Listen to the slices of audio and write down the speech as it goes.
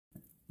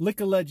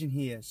liquor legend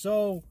here.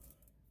 So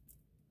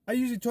I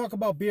usually talk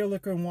about beer,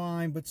 liquor, and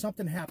wine, but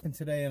something happened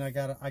today, and I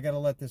gotta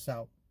let this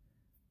out.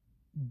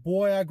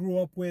 Boy I grew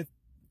up with,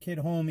 kid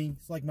homie,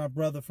 it's like my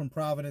brother from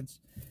Providence.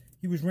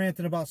 He was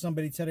ranting about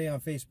somebody today on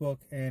Facebook,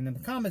 and in the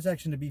comment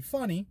section, to be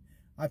funny,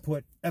 I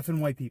put effing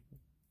white people.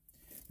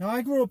 Now,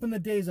 I grew up in the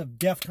days of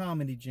Def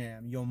Comedy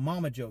Jam, Yo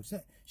Mama jokes.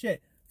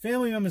 Shit,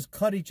 family members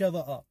cut each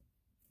other up.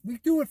 We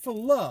do it for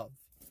love,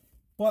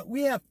 but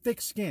we have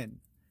thick skin.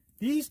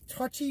 These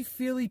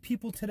touchy-feely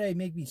people today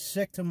make me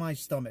sick to my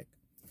stomach.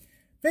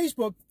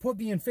 Facebook put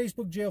me in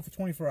Facebook jail for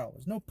 24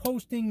 hours. No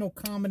posting, no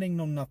commenting,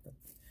 no nothing.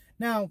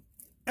 Now,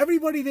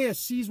 everybody there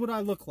sees what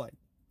I look like,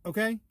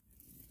 okay?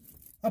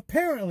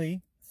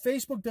 Apparently,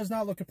 Facebook does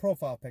not look at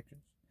profile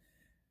pictures.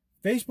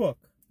 Facebook,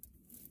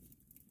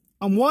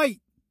 I'm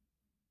white,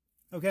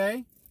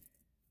 okay?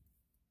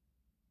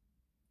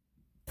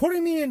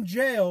 Putting me in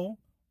jail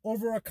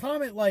over a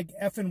comment like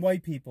effing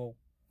white people.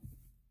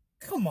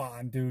 Come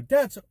on, dude.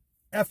 That's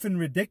effing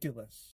ridiculous.